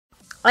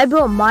I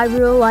built my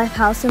real life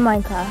house in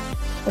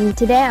Minecraft, and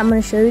today I'm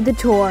going to show you the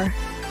tour.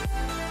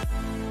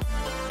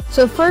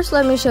 So first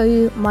let me show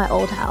you my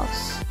old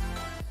house.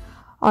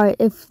 Alright,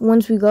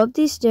 once we go up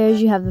these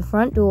stairs, you have the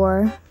front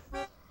door.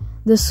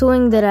 The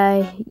swing that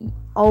I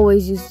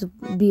always used to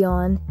be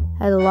on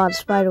had a lot of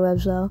spider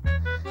webs though.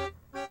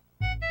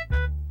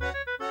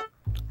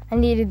 I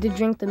needed to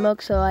drink the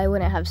milk so I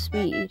wouldn't have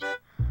speed.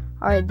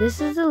 Alright,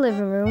 this is the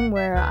living room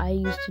where I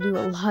used to do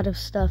a lot of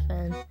stuff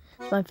in.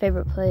 It's my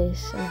favorite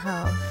place in the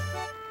house.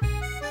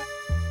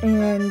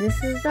 And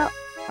this is the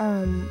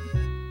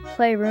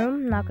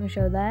playroom. Not going to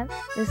show that.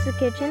 This is the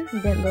kitchen.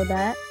 Didn't build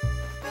that.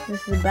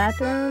 This is the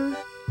bathroom.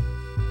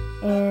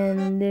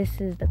 And this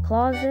is the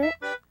closet.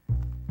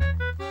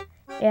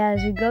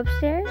 As we go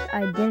upstairs,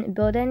 I didn't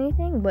build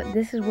anything, but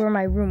this is where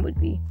my room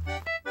would be.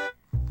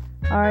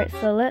 Alright,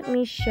 so let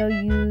me show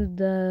you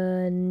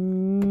the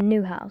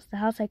new house, the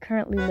house I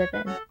currently live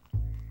in.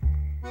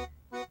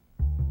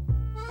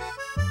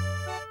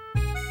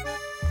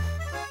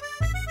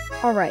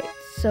 Alright,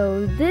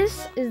 so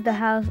this is the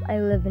house I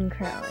live in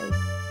currently.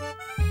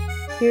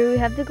 Here we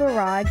have the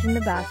garage and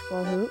the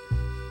basketball hoop.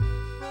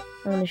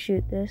 I'm gonna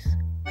shoot this.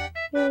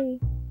 Yay!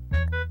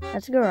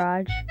 That's the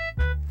garage.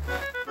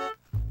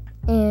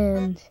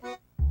 And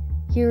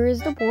here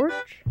is the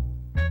porch.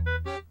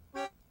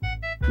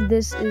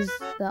 This is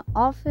the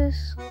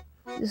office.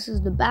 This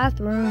is the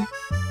bathroom.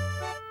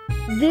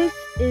 This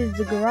is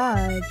the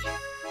garage.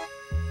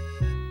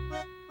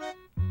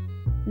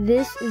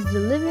 This is the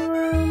living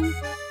room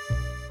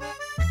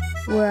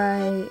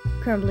where I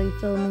currently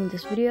filming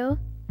this video.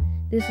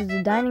 This is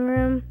the dining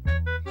room.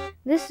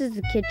 This is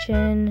the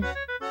kitchen.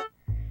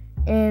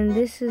 And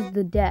this is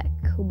the deck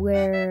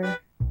where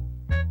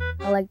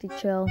I like to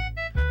chill.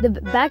 The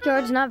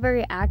backyard's not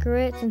very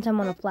accurate since I'm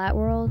on a flat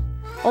world.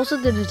 Also,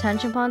 the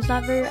detention pond's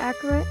not very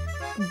accurate,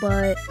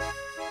 but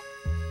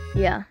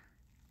yeah.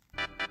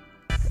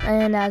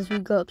 And as we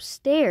go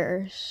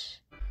upstairs,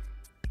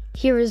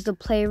 here is the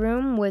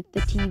playroom with the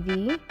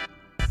TV.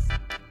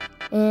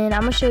 And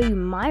I'm gonna show you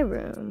my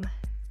room.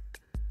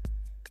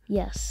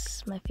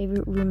 Yes, my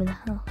favorite room in the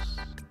house.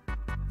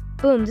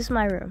 Boom, this is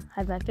my room.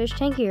 I have my fish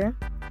tank here,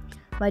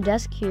 my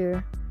desk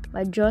here,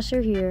 my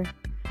dresser here,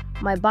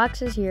 my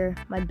boxes here,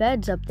 my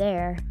bed's up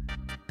there.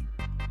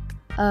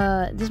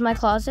 This is my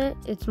closet.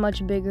 It's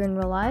much bigger in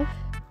real life.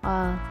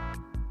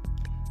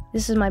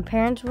 This is my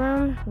parents'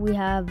 room. We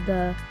have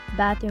the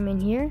bathroom in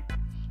here,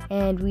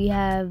 and we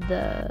have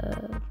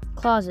the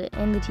closet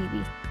and the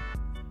TV.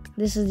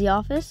 This is the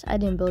office. I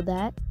didn't build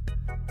that.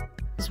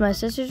 This is my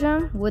sister's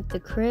room with the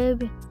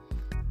crib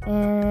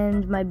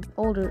and my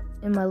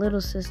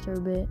little sister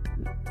bed.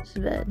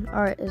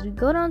 Alright, as we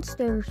go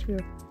downstairs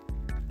here,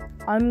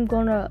 I'm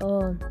gonna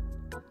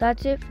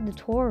that's it for the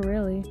tour,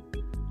 really.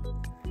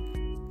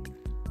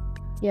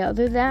 Yeah,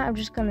 other than that, I'm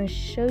just gonna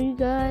show you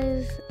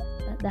guys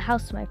the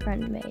house my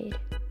friend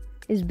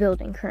is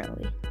building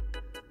currently.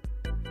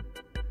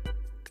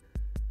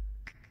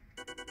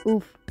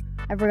 Oof,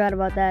 I forgot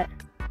about that.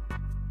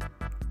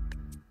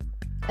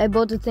 I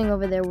built a thing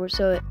over there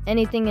so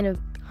anything in a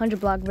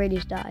 100-block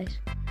radius dies.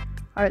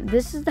 Alright,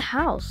 this is the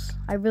house.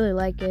 I really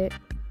like it.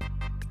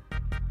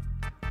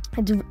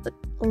 It's a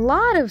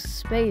lot of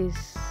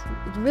space.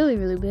 It's really,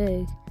 really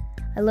big.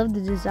 I love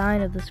the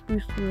design of the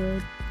spruce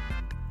wood.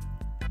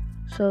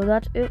 So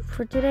that's it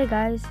for today,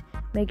 guys.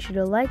 Make sure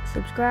to like,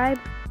 subscribe.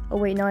 Oh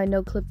wait, no, I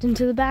no-clipped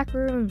into the back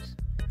rooms.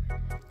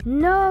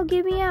 No,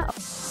 get me out.